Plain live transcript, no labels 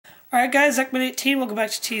Alright guys, Zekman18, welcome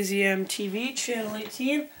back to TZM TV, channel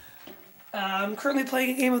 18. I'm currently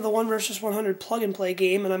playing a game of the 1 vs 100 plug and play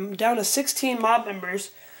game, and I'm down to 16 mob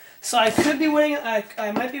members. So I could be winning,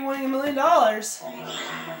 I might be winning $1 million.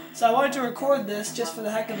 So I wanted to record this just for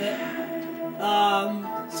the heck of it.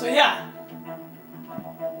 So yeah.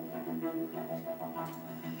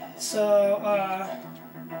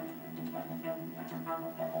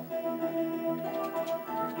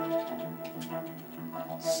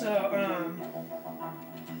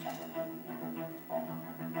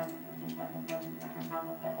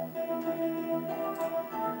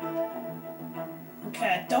 Okay,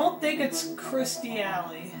 I don't think it's Christy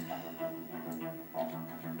Alley.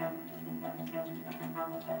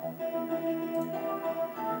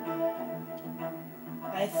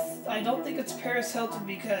 I don't think it's Paris Hilton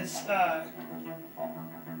because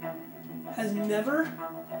has never,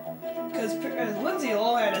 because Lindsay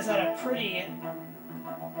Lohan has had a pretty.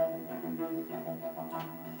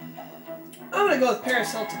 I'm gonna go with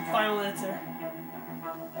Paris Hilton. Final answer.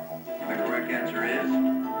 The correct answer is.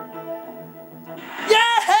 Yeah!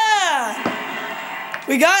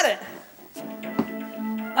 We got it!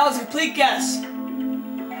 That was a complete guess. 12!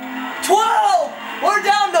 We're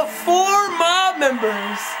down to 4 mob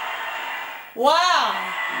members. Wow!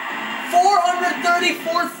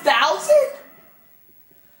 434,000?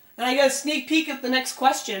 And I got a sneak peek at the next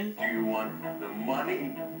question. Do you want the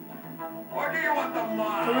money? Or do you want the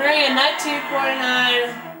mob? Premiering in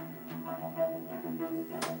 1949.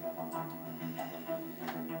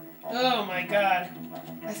 Oh my god.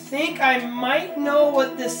 I think I might know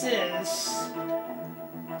what this is.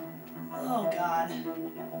 Oh god.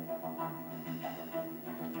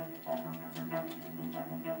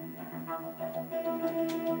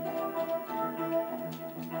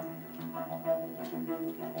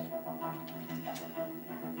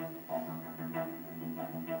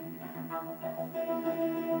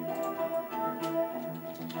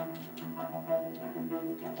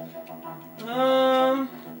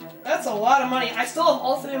 That's a lot of money. I still have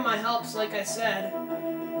all 3 of my helps, like I said.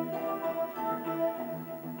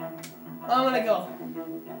 I'm gonna go.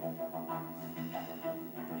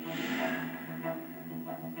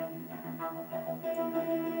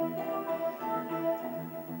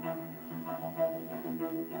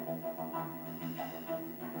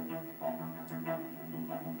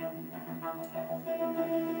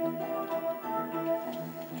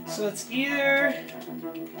 So it's either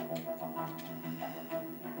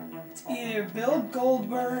Bill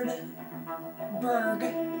Goldberg,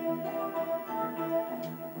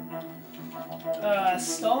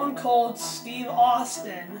 Stone Cold Steve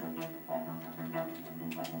Austin,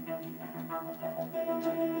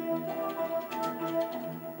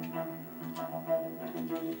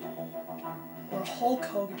 or Hulk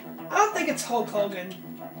Hogan. I don't think it's Hulk Hogan.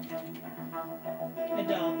 I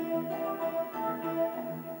don't.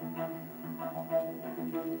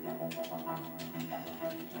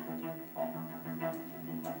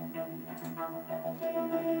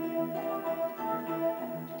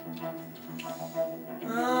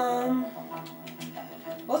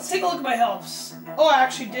 Let's take a look at my helps. Oh, I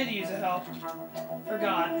actually did use a help.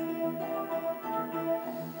 Forgot.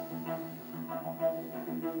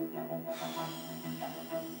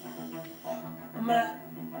 I'm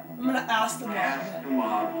gonna ask the mob. Ask the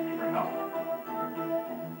mob for help.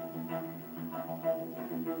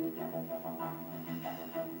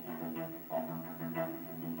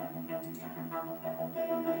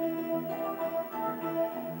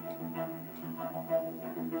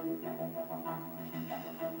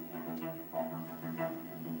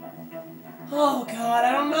 Oh god,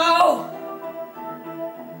 I don't know!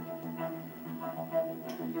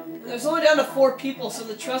 There's only down to 4 people, so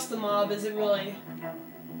the trust the mob isn't really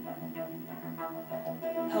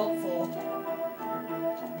helpful.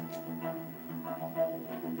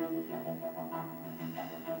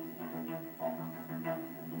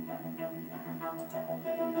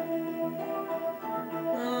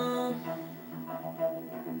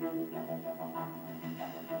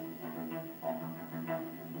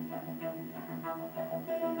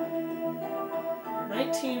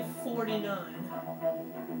 $1949.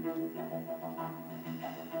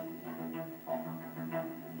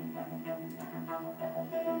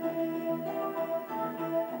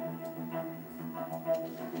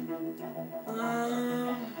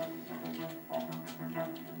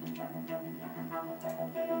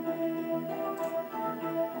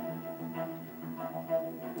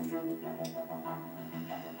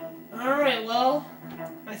 Alright, well,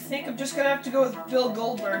 I think I'm just gonna have to go with Bill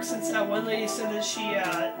Goldberg, since that one lady said that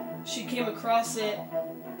she came across it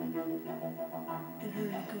in her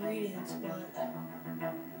ingredients, but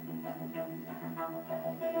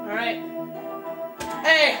Alright.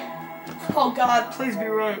 Hey! Oh God, please be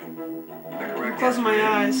right. I'm closing my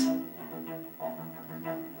eyes.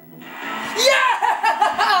 Yeah!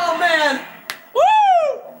 Oh man!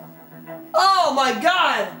 Woo! Oh my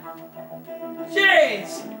God!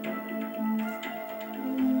 Jeez!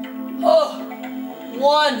 Oh,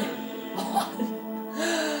 one.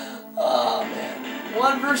 Oh man.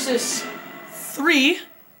 1 versus 3.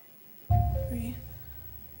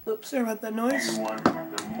 Oops, sorry about that noise.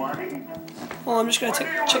 Well, I'm just gonna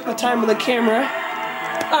check the time with the camera.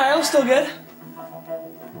 Alright, I'm still good.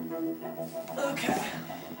 Okay.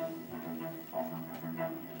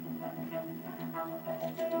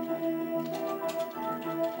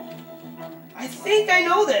 I think I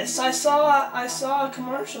know this. I saw a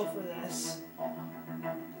commercial for this.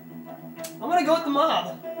 I'm gonna go with the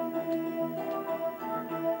mob.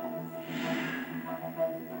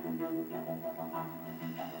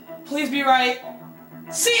 Please be right.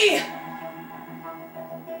 C! The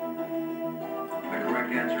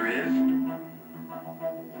correct answer is...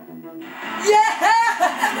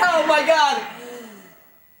 Yeah! Oh my God!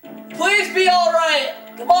 Please be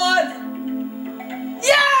alright! Come on!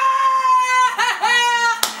 Yeah!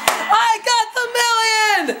 I got the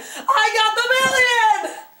million! I got the million!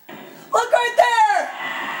 Look right there!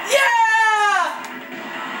 Yeah!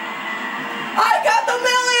 I got the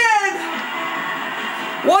million!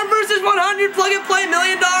 1 versus 100 plug and play $1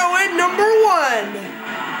 million win number 1.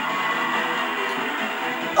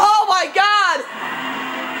 Oh my God!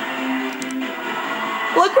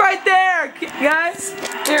 Look right there, guys.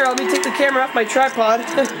 Here, let me take the camera off my tripod.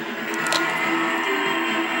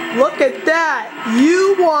 Look at that!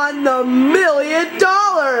 You won the $1 million!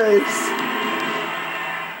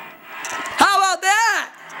 How about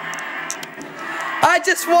that? I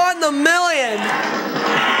just won the $1 million!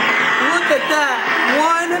 Look at that!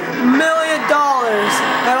 $1 million!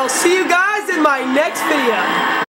 And I'll see you guys in my next video.